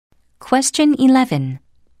Question 11.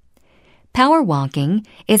 Power walking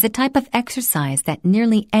is a type of exercise that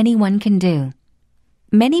nearly anyone can do.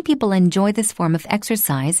 Many people enjoy this form of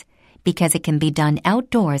exercise because it can be done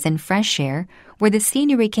outdoors in fresh air where the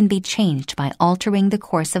scenery can be changed by altering the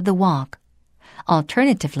course of the walk.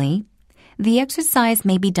 Alternatively, the exercise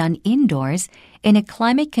may be done indoors in a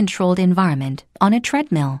climate-controlled environment on a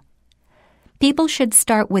treadmill. People should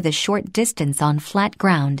start with a short distance on flat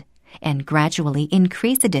ground and gradually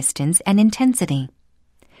increase the distance and intensity.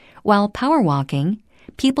 While power walking,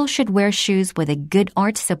 people should wear shoes with a good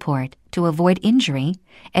arch support to avoid injury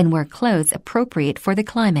and wear clothes appropriate for the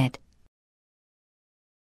climate.